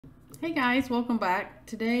Hey guys, welcome back.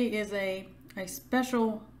 Today is a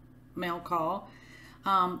special mail call.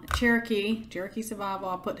 Cherokee Survival,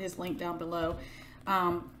 I'll put his link down below,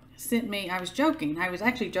 sent me, I was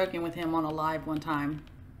actually joking with him on a live one time.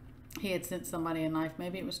 He had sent somebody a knife,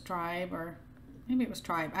 maybe it was Tribe,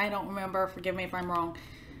 I don't remember, forgive me if I'm wrong,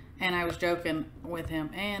 and I was joking with him,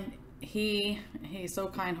 and he's so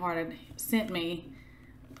kind-hearted, sent me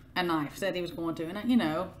a knife, said he was going to, and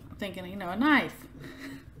I'm thinking, a knife.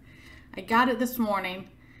 I got it this morning.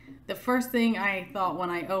 The first thing I thought when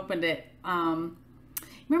I opened it,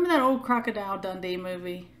 remember that old Crocodile Dundee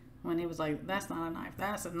movie when he was like, "That's not a knife,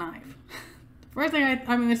 that's a knife." The first thing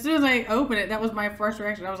as soon as I opened it, that was my first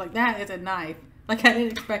reaction. I was like, "That is a knife." Like I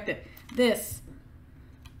didn't expect it. This,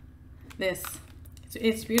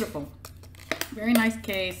 it's beautiful. Very nice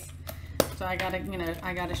case. So I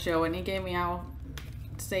gotta show it. And he gave me,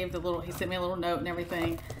 he sent me a little note and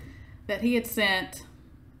everything that he had sent.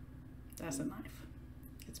 That's a knife.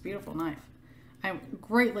 It's a beautiful knife. I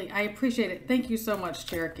appreciate it. Thank you so much,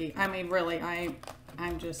 Cherokee. I mean, really,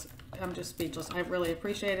 I'm just speechless. I really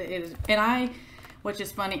appreciate it. Which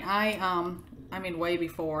is funny, way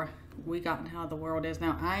before we got into how the world is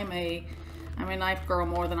now, I'm a knife girl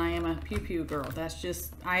more than I am a pew pew girl.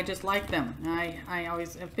 I just like them. I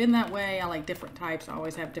always have been that way. I like different types. I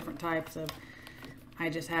always have different types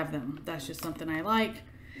I just have them. That's just something I like.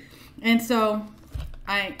 And so,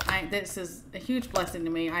 this is a huge blessing to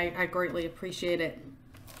me. I greatly appreciate it.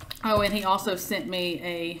 Oh, and he also sent me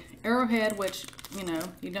a arrowhead, which, you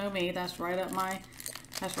know me, that's right up my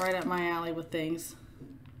alley with things.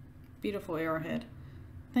 Beautiful arrowhead.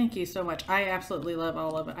 Thank you so much. I absolutely love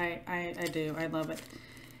all of it. I do. I love it.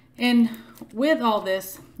 And with all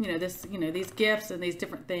this, these gifts and these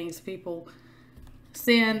different things people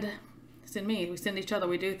send me, we send each other,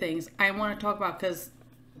 we do things. I want to talk about, because,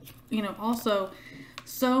 also,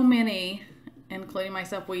 so many, including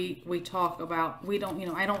myself, we talk about,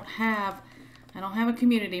 I don't have a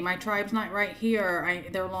community. My tribe's not right here.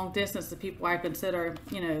 They're long distance. The people I consider,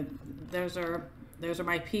 those are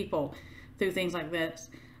my people through things like this.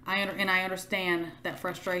 I understand that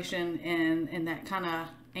frustration and that kind of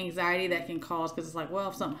anxiety that can cause, because it's like, well,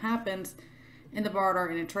 if something happens in the barter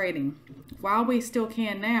and in trading, while we still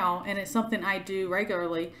can now, and it's something I do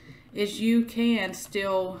regularly, is you can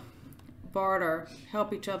still barter,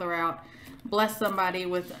 help each other out, bless somebody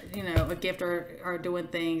with a gift or doing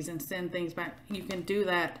things and send things back. You can do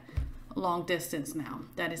that long distance now.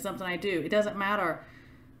 That is something I do. It doesn't matter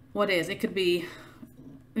what is. It could be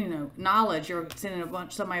knowledge. You're sending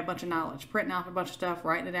somebody a bunch of knowledge, printing out a bunch of stuff,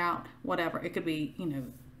 writing it out, whatever. It could be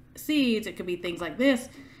seeds. It could be things like this.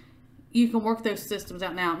 You can work those systems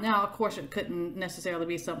out now. Of course, it couldn't necessarily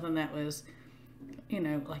be something that was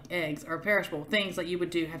like eggs or perishable things that you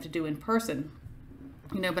would have to do in person,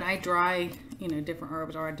 but I dry, different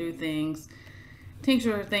herbs, or I do things,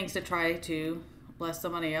 tincture things to try to bless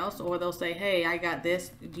somebody else, or they'll say, hey, I got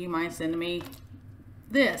this. Do you mind sending me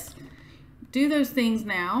this? Do those things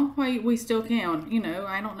now while we still can.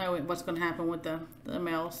 I don't know what's going to happen with the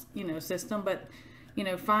mail, system, but,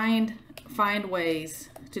 find ways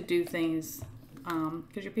to do things,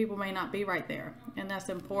 because your people may not be right there, and that's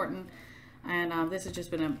important. And this has just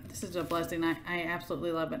been this is a blessing. I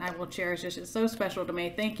absolutely love it. I will cherish this. It's so special to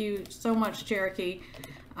me. Thank you so much, Cherokee.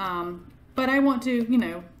 But I want to,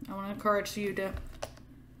 I want to encourage you to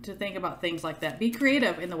think about things like that. Be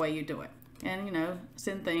creative in the way you do it, and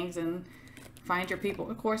send things and find your people.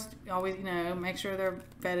 Of course, always make sure they're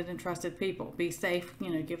vetted and trusted people. Be safe.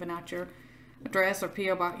 Giving out your address or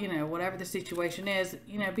PO box. Whatever the situation is.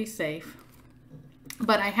 Be safe.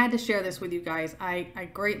 But I had to share this with you guys. I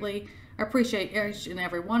greatly appreciate each and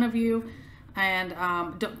every one of you. And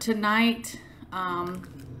tonight,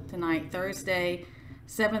 Thursday,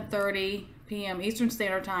 7:30 p.m. Eastern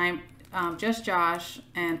Standard Time, just Josh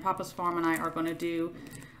and Papa's Farm and I are going to do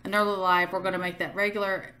another live. We're going to make that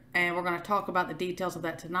regular, and we're going to talk about the details of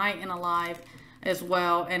that tonight in a live as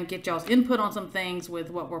well, and get y'all's input on some things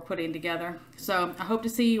with what we're putting together. So I hope to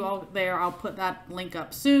see you all there. I'll put that link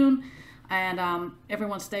up soon. And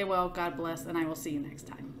everyone stay well, God bless, and I will see you next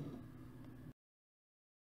time.